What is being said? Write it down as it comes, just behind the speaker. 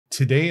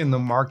Today in the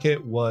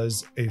market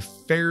was a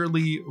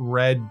fairly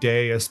red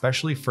day,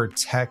 especially for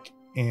tech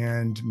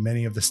and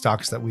many of the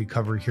stocks that we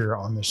cover here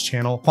on this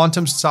channel.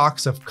 Quantum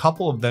stocks, a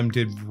couple of them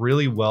did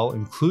really well,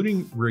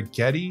 including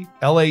Rigetti,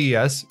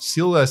 LAES,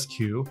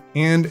 SEALSQ,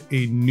 and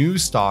a new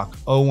stock,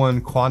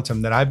 O1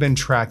 Quantum, that I've been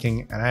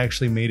tracking and I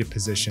actually made a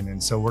position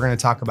in. So we're going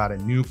to talk about a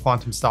new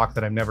quantum stock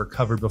that I've never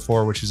covered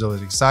before, which is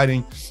always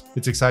exciting.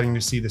 It's exciting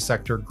to see the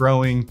sector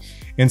growing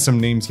and some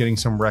names getting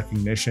some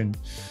recognition.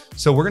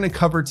 So we're going to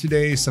cover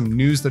today some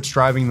news that's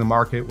driving the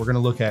market. We're going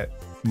to look at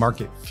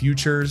market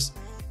futures,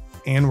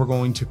 and we're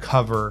going to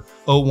cover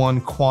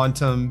O1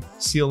 Quantum,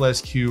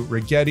 SEALSQ,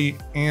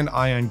 Rigetti, and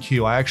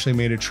ionCAP. I actually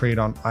made a trade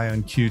on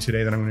ionCAP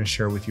today that I'm going to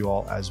share with you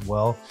all as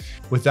well.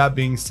 With that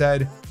being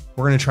said,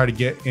 we're going to try to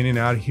get in and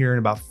out of here in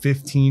about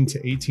 15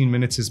 to 18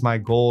 minutes is my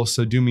goal.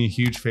 So do me a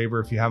huge favor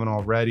if you haven't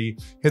already,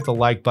 hit the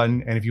like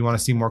button. And if you want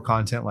to see more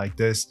content like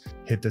this,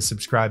 hit the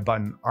subscribe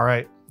button. All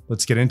right,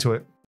 let's get into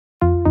it.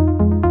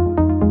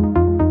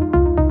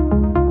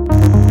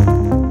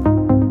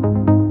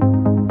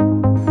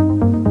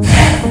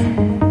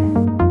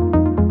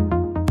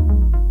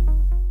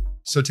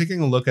 So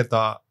taking a look at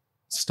the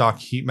stock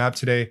heat map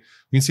today,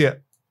 we can see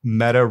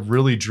Meta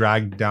really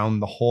dragged down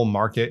the whole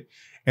market.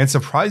 And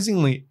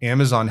surprisingly,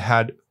 Amazon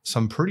had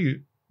some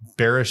pretty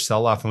bearish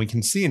sell-off. And we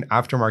can see in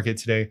aftermarket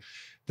today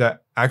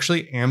that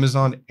actually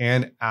Amazon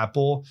and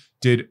Apple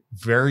did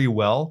very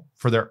well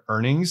for their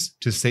earnings,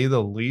 to say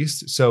the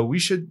least. So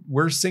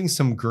we're seeing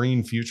some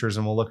green futures,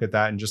 and we'll look at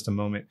that in just a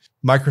moment.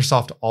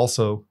 Microsoft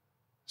also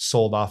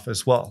sold off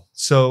as well.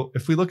 So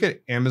if we look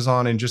at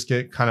Amazon and just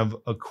get kind of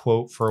a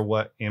quote for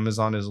what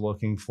Amazon is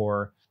looking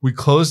for, we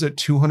closed at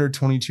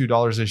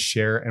 $222 a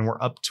share and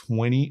we're up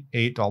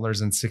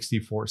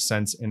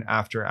 $28.64 in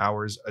after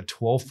hours, a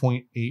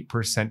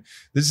 12.8%.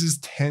 This is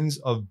tens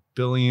of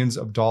billions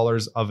of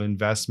dollars of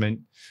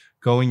investment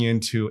going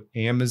into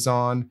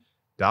Amazon.com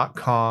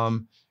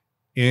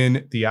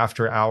in the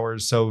after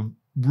hours. So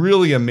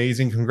really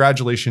amazing.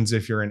 Congratulations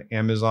if you're in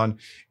Amazon.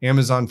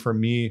 Amazon for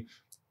me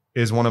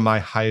is one of my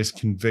highest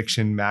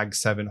conviction Mag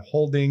 7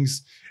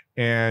 holdings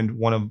and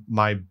one of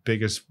my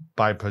biggest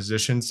by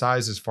position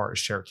size as far as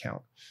share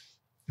count.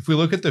 If we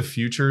look at the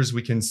futures,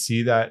 we can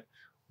see that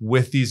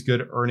with these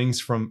good earnings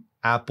from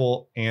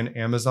Apple and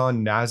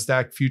Amazon,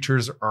 NASDAQ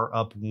futures are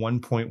up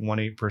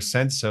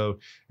 1.18%. So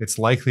it's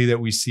likely that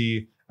we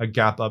see a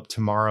gap up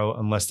tomorrow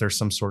unless there's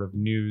some sort of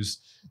news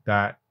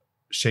that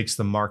shakes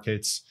the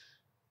markets.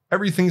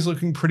 Everything's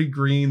looking pretty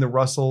green. The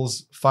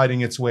Russell's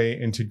fighting its way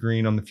into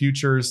green on the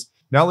futures.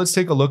 Now let's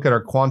take a look at our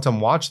quantum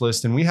watch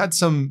list, and we had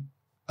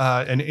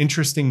an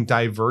interesting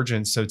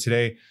divergence. So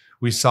today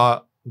we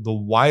saw the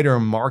wider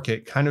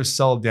market kind of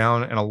sell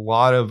down and a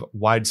lot of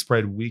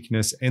widespread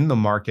weakness in the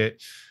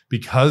market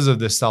because of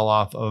the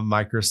sell-off of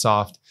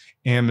Microsoft,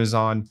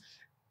 Amazon,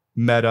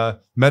 Meta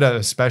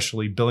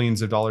especially,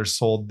 billions of dollars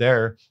sold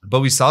there.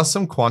 But we saw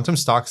some quantum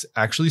stocks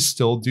actually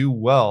still do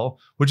well,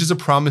 which is a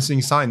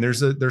promising sign.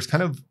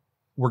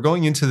 We're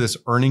going into this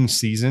earnings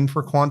season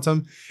for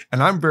quantum,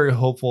 and I'm very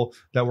hopeful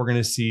that we're going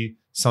to see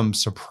some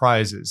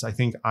surprises. I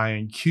think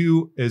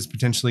ionCAP is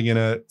potentially going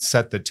to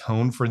set the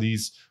tone for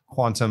these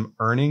quantum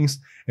earnings,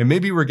 and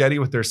maybe Rigetti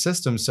with their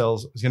system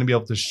sales is going to be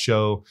able to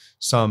show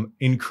some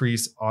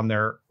increase on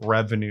their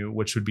revenue,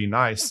 which would be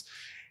nice.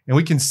 And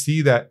we can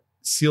see that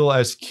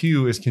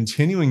SEALSQ is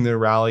continuing their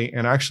rally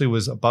and actually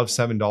was above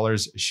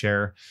 $7 a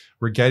share.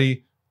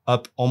 Rigetti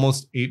up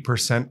almost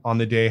 8% on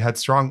the day, had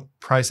strong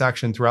price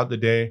action throughout the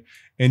day,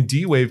 and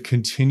D-Wave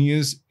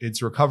continues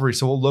its recovery.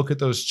 So we'll look at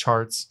those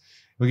charts.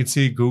 We can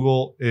see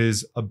Google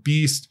is a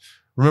beast.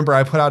 Remember,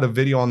 I put out a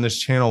video on this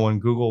channel when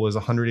Google was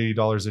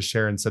 $180 a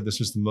share and said this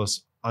was the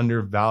most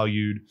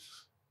undervalued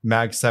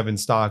Mag 7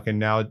 stock, and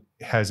now it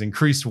has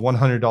increased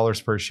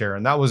 $100 per share,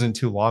 and that wasn't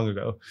too long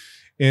ago.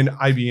 And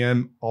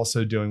IBM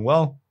also doing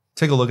well.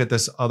 Take a look at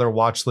this other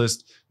watch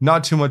list.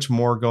 Not too much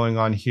more going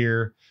on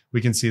here. We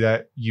can see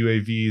that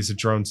UAV is a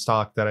drone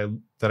stock that I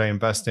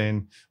invest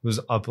in, was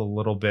up a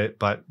little bit,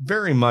 but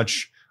very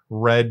much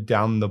red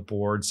down the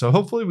board. So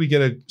hopefully we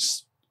get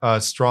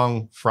a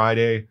strong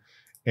Friday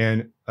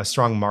and a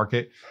strong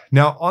market.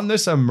 Now on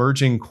this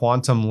emerging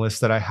quantum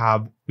list that I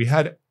have, we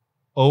had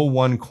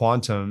O1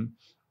 Quantum,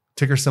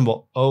 ticker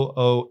symbol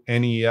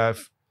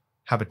OONEF,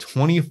 have a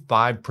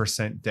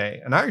 25%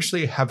 day. And I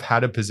actually have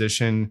had a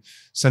position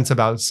since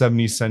about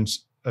 70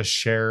 cents a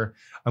share.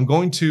 I'm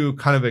going to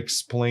kind of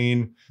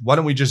explain. Why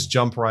don't we just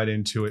jump right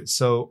into it?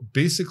 So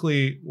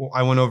basically,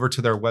 I went over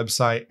to their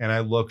website and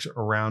I looked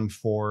around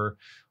for,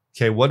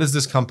 okay, what is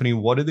this company?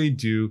 What do they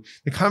do?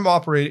 They kind of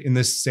operate in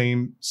this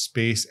same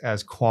space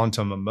as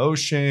Quantum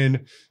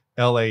Emotion,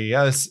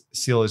 LAES,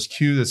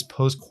 SEALSQ, this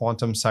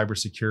post-quantum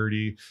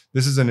cybersecurity.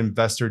 This is an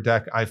investor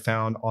deck I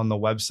found on the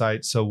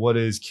website. So what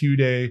is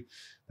Q-Day?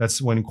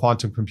 That's when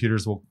quantum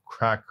computers will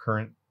crack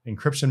current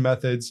encryption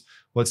methods.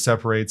 What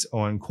separates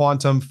O1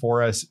 Quantum?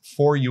 4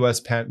 US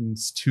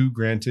patents, 2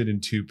 granted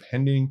and 2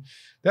 pending.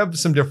 They have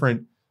some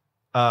different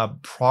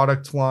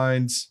product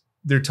lines.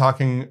 They're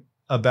talking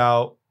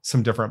about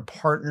some different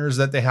partners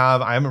that they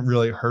have. I haven't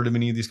really heard of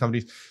any of these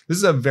companies. This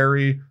is a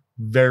very,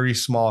 very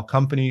small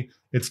company.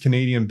 It's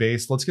Canadian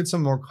based. Let's get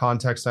some more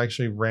context. I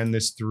actually ran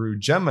this through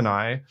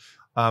Gemini.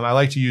 I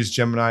like to use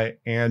Gemini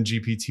and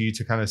GPT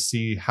to kind of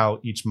see how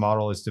each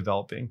model is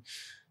developing.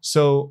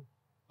 So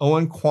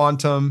ON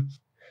Quantum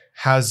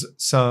has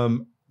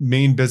some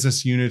main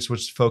business units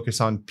which focus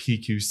on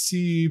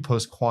PQC,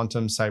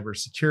 post-quantum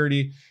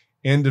cybersecurity,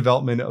 and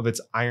development of its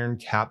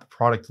ionCAP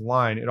product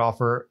line. It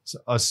offers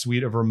a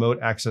suite of remote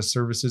access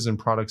services and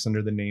products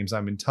under the names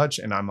I'm in touch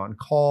and I'm on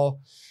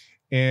call.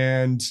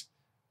 And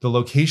the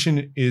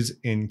location is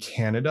in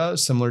Canada,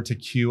 similar to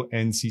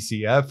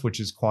QNCCF, which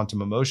is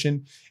Quantum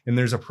Emotion. And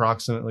there's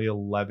approximately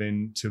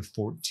 11 to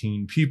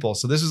 14 people.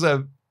 So this is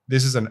an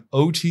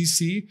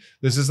OTC.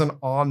 This isn't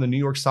on the New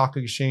York Stock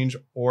Exchange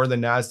or the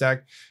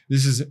NASDAQ.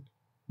 This is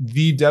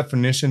the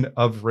definition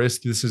of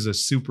risk. This is a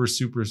super,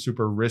 super,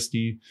 super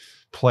risky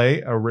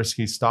play, a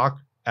risky stock,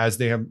 as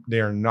they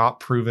are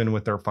not proven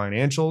with their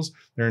financials.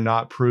 They're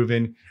not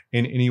proven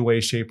in any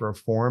way, shape, or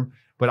form.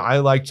 But I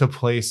like to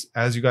place,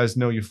 as you guys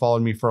know, you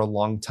followed me for a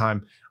long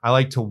time, I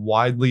like to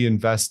widely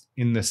invest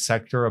in the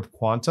sector of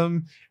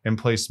quantum and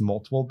place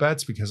multiple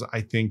bets because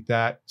I think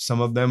that some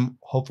of them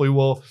hopefully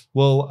will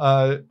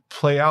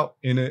play out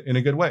in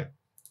a good way.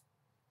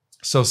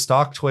 So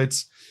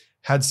StockTwits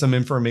had some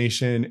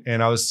information,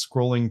 and I was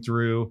scrolling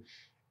through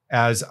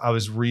as I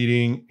was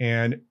reading,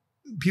 and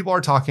people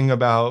are talking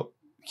about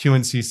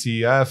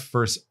QNCCF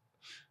versus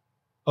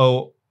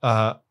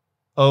OONEF.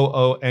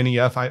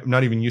 I'm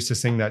not even used to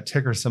saying that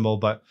ticker symbol,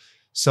 but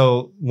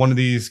so one of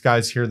these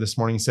guys here this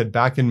morning said,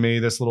 back in May,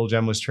 this little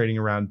gem was trading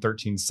around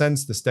 13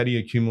 cents. The steady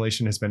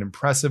accumulation has been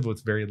impressive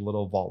with very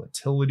little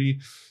volatility,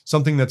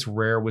 something that's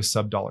rare with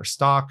sub-dollar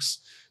stocks.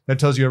 That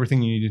tells you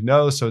everything you need to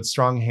know. So it's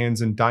strong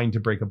hands and dying to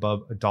break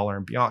above $1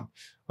 and beyond.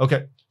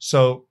 Okay,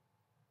 so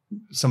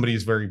somebody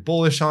is very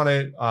bullish on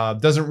it.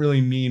 Doesn't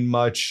really mean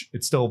much.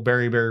 It's still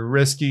very, very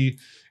risky.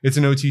 It's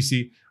an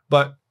OTC.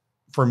 But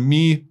for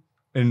me,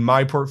 in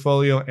my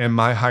portfolio and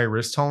my high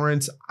risk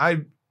tolerance,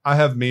 I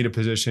have made a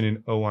position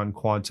in ON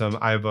Quantum.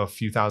 I have a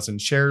few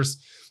thousand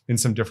shares in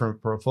some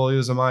different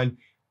portfolios of mine,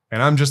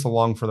 and I'm just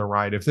along for the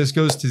ride. If this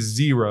goes to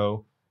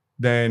zero,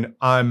 then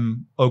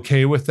I'm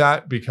okay with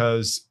that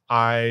because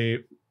I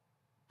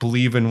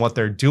believe in what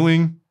they're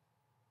doing.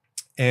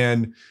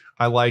 And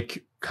I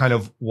like kind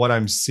of what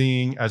I'm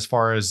seeing as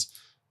far as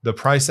the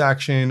price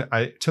action.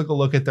 I took a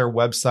look at their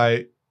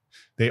website.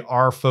 They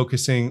are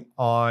focusing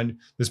on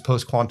this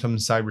post-quantum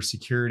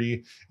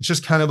cybersecurity. It's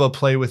just kind of a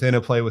play within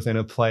a play within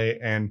a play,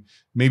 and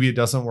maybe it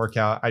doesn't work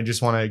out. I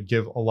just want to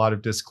give a lot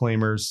of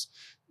disclaimers.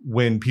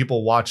 When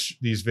people watch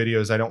these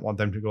videos, I don't want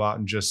them to go out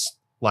and just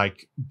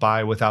like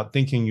buy without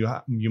thinking.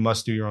 You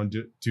must do your own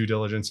due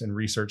diligence and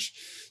research.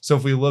 So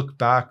if we look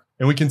back,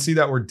 and we can see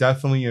that we're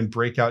definitely in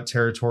breakout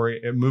territory.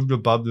 It moved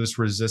above this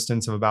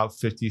resistance of about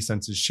 50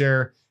 cents a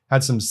share,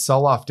 had some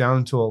sell-off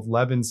down to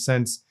 11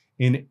 cents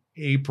in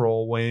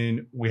April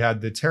when we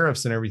had the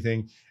tariffs and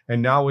everything.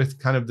 And now with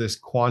kind of this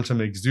quantum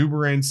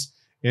exuberance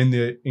in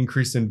the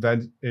increased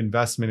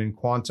investment in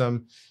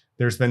quantum,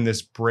 there's been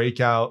this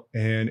breakout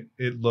and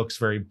it looks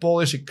very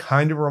bullish. It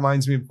kind of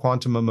reminds me of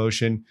Quantum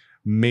Emotion.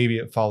 Maybe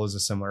it follows a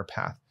similar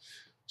path.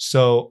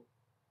 So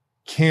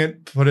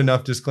can't put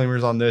enough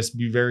disclaimers on this.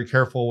 Be very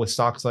careful with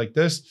stocks like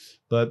this,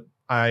 but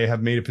I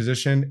have made a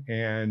position,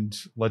 and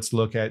let's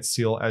look at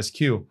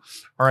SEALSQ.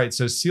 All right,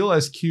 so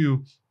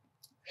SEALSQ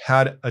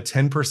had a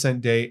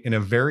 10% day in a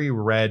very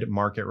red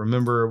market.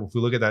 Remember, if we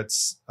look at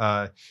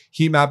that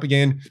heat map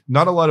again,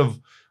 not a lot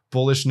of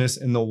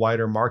bullishness in the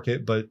wider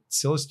market, but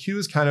SEALSQ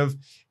is kind of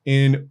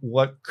in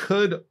what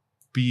could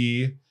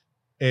be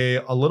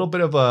a little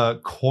bit of a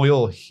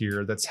coil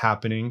here that's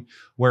happening,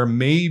 where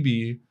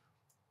maybe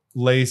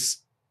LAES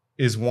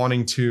is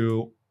wanting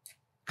to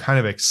kind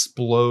of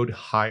explode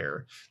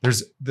higher.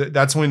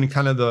 That's when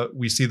kind of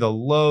we see the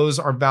lows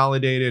are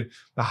validated,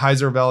 the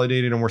highs are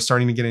validated, and we're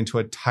starting to get into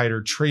a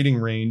tighter trading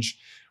range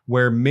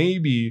where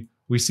maybe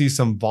we see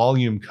some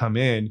volume come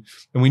in.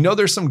 And we know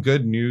there's some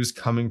good news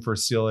coming for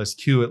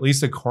SEALSQ, at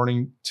least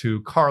according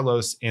to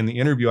Carlos and the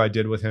interview I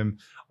did with him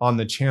on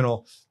the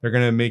channel. They're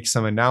going to make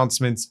some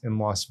announcements in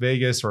Las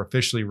Vegas or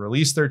officially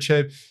release their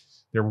chip.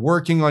 They're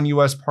working on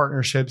US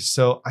partnerships.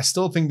 So I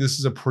still think this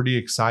is a pretty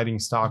exciting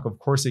stock. Of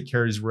course, it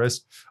carries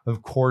risk.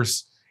 Of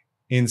course,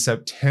 in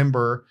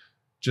September,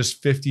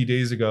 just 50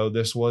 days ago,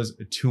 this was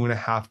a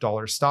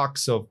 $2.50 stock.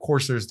 So of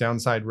course, there's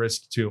downside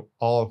risk to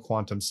all of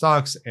quantum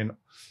stocks and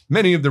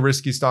many of the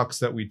risky stocks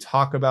that we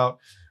talk about,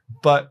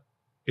 but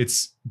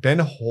it's been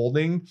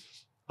holding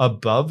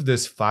above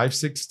this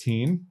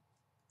 516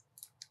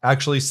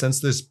 actually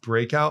since this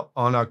breakout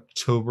on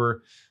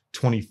October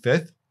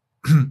 25th.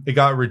 It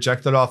got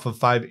rejected off of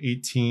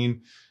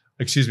 518.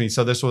 Excuse me.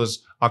 So this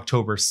was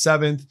October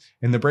 7th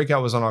and the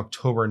breakout was on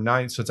October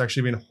 9th. So it's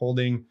actually been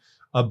holding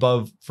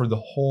above for the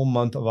whole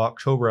month of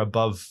October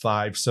above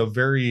 5. So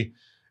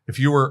if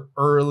you were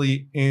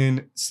early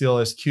in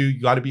SEALSQ,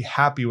 you got to be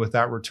happy with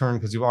that return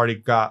because you've already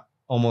got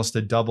almost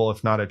a double,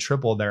 if not a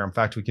triple there. In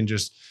fact, we can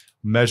just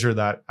measure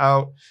that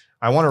out.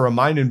 I want to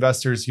remind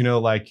investors,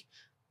 like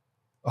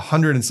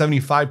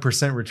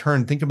 175%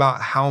 return. Think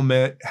about how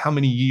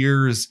many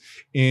years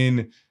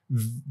in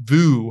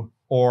VU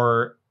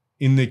or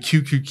in the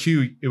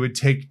QQQ it would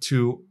take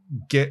to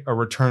get a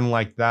return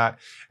like that.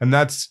 And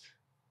that's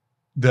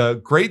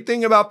the great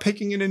thing about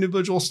picking an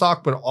individual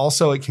stock, but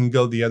also it can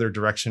go the other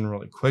direction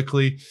really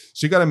quickly.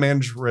 So you got to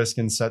manage risk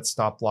and set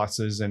stop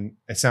losses. And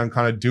I sound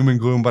kind of doom and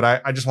gloom, but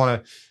I just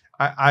want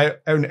to,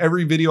 in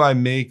every video I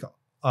make,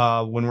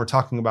 when we're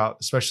talking about,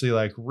 especially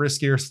like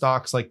riskier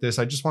stocks like this,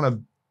 I just want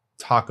to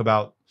talk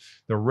about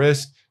the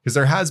risk, because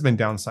there has been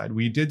downside.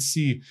 We did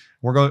see,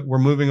 we're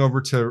moving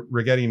over to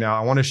Rigetti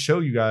now. I want to show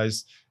you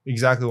guys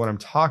exactly what I'm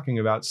talking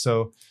about.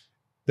 So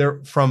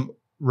there, from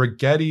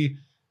Rigetti,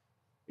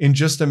 in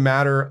just a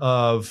matter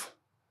of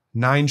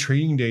 9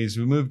 trading days,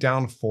 we moved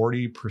down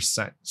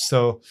 40%.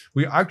 So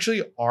we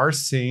actually are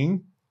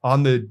seeing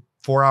on the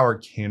 4-hour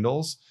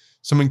candles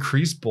some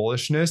increased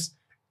bullishness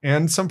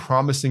and some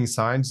promising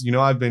signs.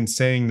 I've been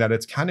saying that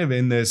it's kind of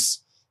in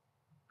this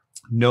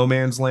no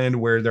man's land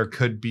where there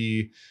could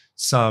be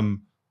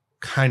some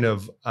kind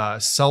of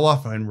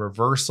sell-off and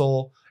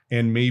reversal,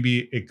 and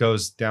maybe it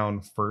goes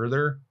down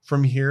further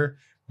from here.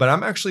 But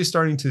I'm actually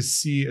starting to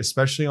see,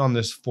 especially on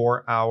this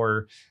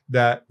 4-hour,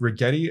 that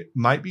Rigetti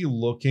might be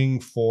looking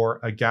for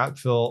a gap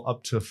fill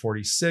up to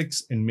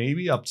 46 and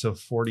maybe up to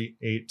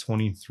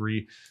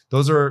 48.23.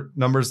 Those are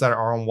numbers that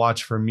are on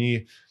watch for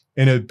me.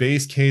 In a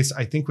base case,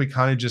 I think we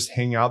kind of just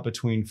hang out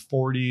between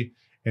 40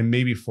 and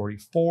maybe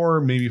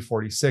 44, maybe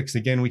 46.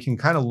 Again, we can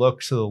kind of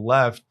look to the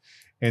left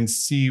and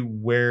see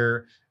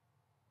where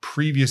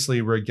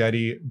previously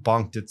Rigetti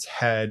bonked its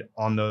head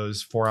on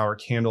those 4-hour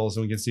candles.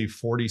 And we can see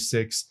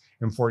 46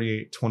 and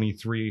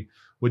 48.23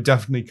 would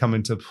definitely come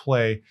into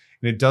play.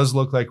 And it does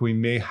look like we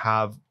may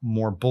have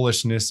more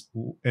bullishness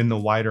in the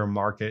wider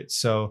market.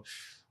 So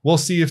we'll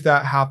see if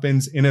that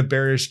happens. In a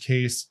bearish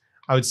case,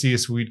 I would see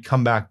us, we'd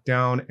come back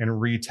down and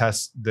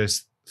retest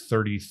this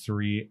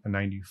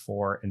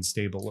 33.94 and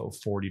stay below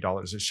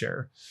 $40 a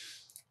share.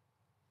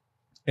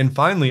 And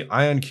finally,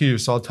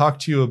 ionQ. So I'll talk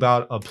to you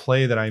about a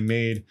play that I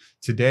made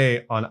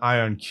today on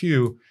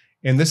ionQ.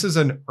 And this is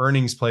an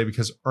earnings play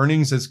because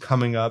earnings is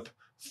coming up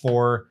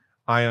for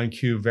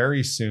ionQ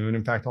very soon.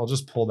 In fact, I'll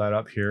just pull that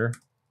up here.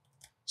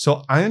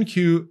 So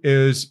ionQ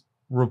is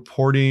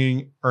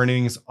reporting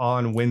earnings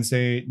on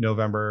Wednesday,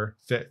 November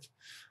 5th.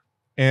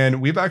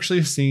 And we've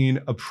actually seen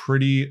a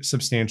pretty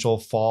substantial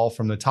fall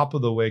from the top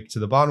of the wick to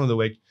the bottom of the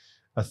wick,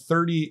 a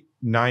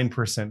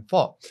 39%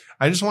 fall.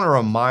 I just want to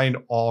remind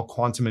all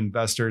quantum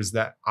investors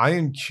that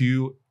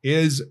ionQ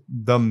is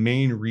the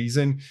main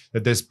reason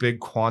that this big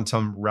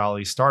quantum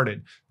rally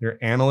started.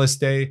 Their analyst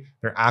day,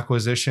 their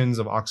acquisitions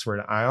of Oxford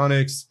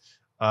Ionics,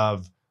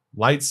 of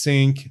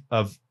LightSync,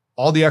 of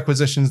all the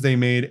acquisitions they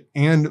made,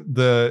 and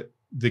the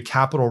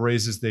capital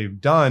raises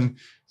they've done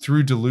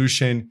through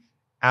dilution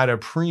at a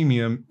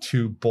premium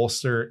to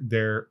bolster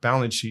their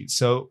balance sheet.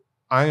 So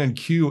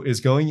ionQ is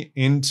going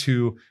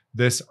into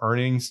this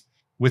earnings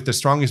with the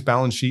strongest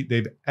balance sheet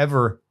they've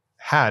ever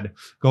had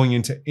going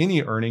into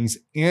any earnings,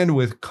 and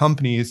with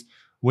companies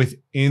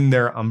within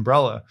their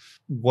umbrella.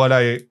 What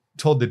I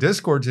told the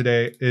Discord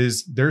today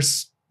is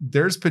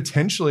there's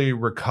potentially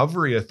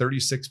recovery, a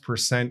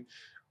 36%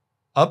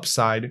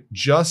 upside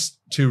just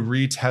to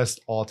retest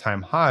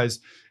all-time highs.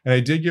 And I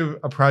did give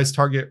a price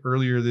target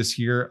earlier this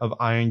year of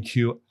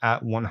ionQ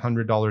at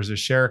 $100 a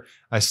share.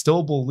 I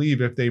still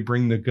believe if they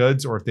bring the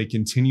goods, or if they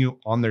continue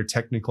on their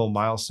technical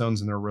milestones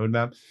and their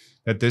roadmap,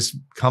 that this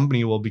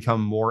company will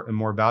become more and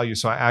more value.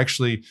 So I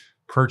actually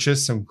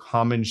purchased some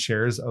common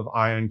shares of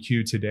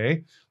ionQ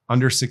today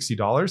under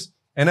 $60.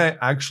 And I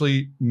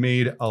actually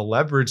made a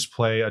leverage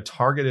play, a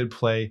targeted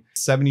play,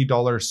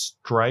 $70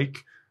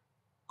 strike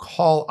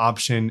call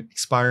option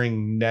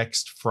expiring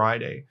next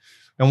Friday.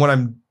 And what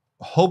I'm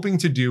hoping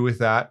to do with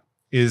that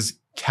is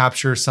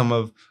capture some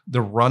of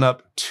the run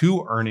up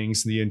to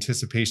earnings, the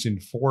anticipation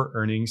for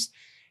earnings,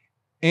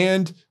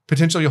 and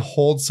potentially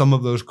hold some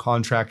of those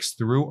contracts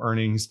through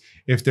earnings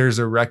if there's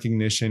a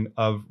recognition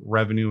of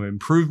revenue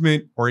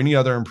improvement or any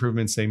other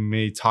improvements they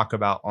may talk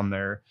about on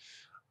their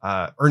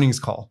earnings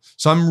call.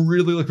 So I'm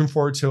really looking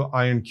forward to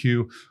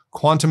ionQ.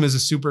 Quantum is a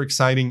super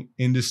exciting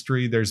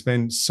industry. There's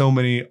been so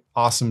many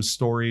awesome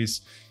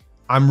stories.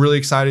 I'm really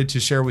excited to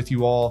share with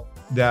you all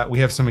that we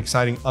have some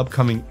exciting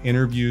upcoming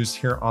interviews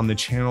here on the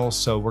channel.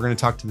 So we're going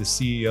to talk to the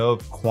CEO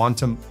of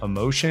Quantum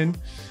Emotion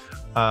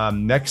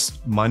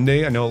next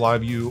Monday. I know a lot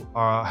of you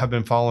have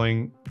been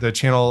following the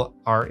channel,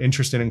 are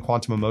interested in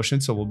Quantum Emotion,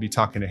 so we'll be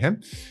talking to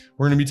him.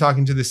 We're going to be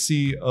talking to the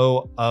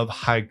CEO of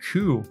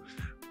Haiku.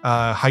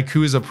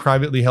 Haiku is a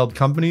privately held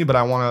company, but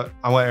I want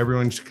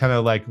everyone to kind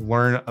of like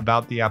learn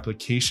about the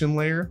application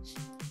layer.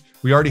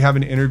 We already have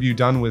an interview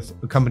done with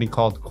a company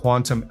called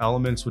Quantum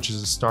Elements, which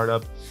is a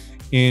startup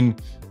in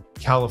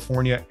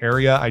California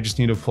area. I just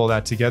need to pull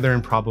that together,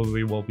 and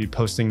probably will be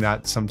posting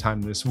that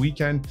sometime this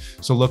weekend.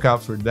 So look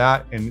out for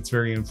that. And it's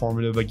very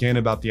informative, again,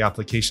 about the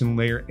application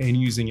layer and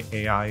using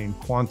AI and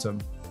quantum.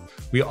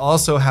 We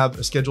also have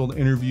a scheduled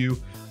interview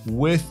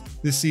with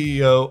the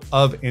CEO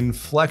of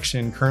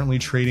Inflection, currently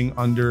trading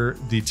under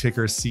the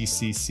ticker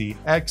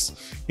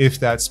CCCX. If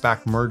that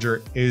SPAC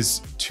merger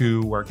is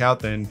to work out,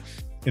 then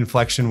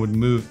Inflection would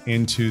move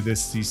into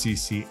this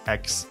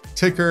CCCX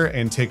ticker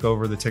and take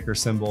over the ticker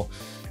symbol.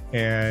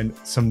 And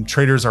some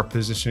traders are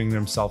positioning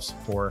themselves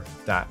for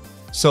that.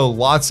 So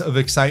lots of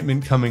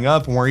excitement coming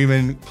up, and we're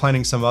even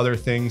planning some other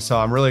things. So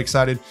I'm really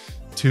excited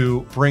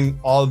to bring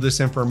all of this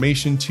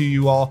information to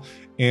you all.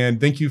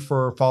 And thank you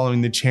for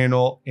following the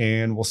channel,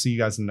 and we'll see you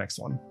guys in the next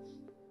one.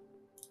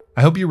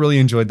 I hope you really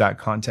enjoyed that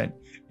content.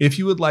 If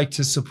you would like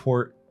to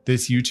support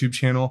this YouTube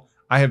channel,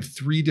 I have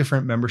 3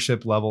 different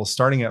membership levels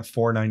starting at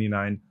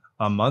 $4.99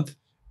 a month.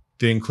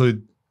 They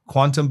include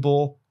Quantum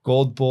Bull,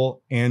 Gold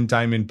Bull, and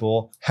Diamond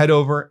Bull. Head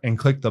over and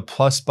click the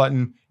plus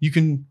button. You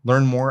can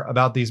learn more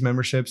about these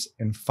memberships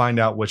and find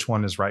out which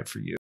one is right for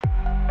you.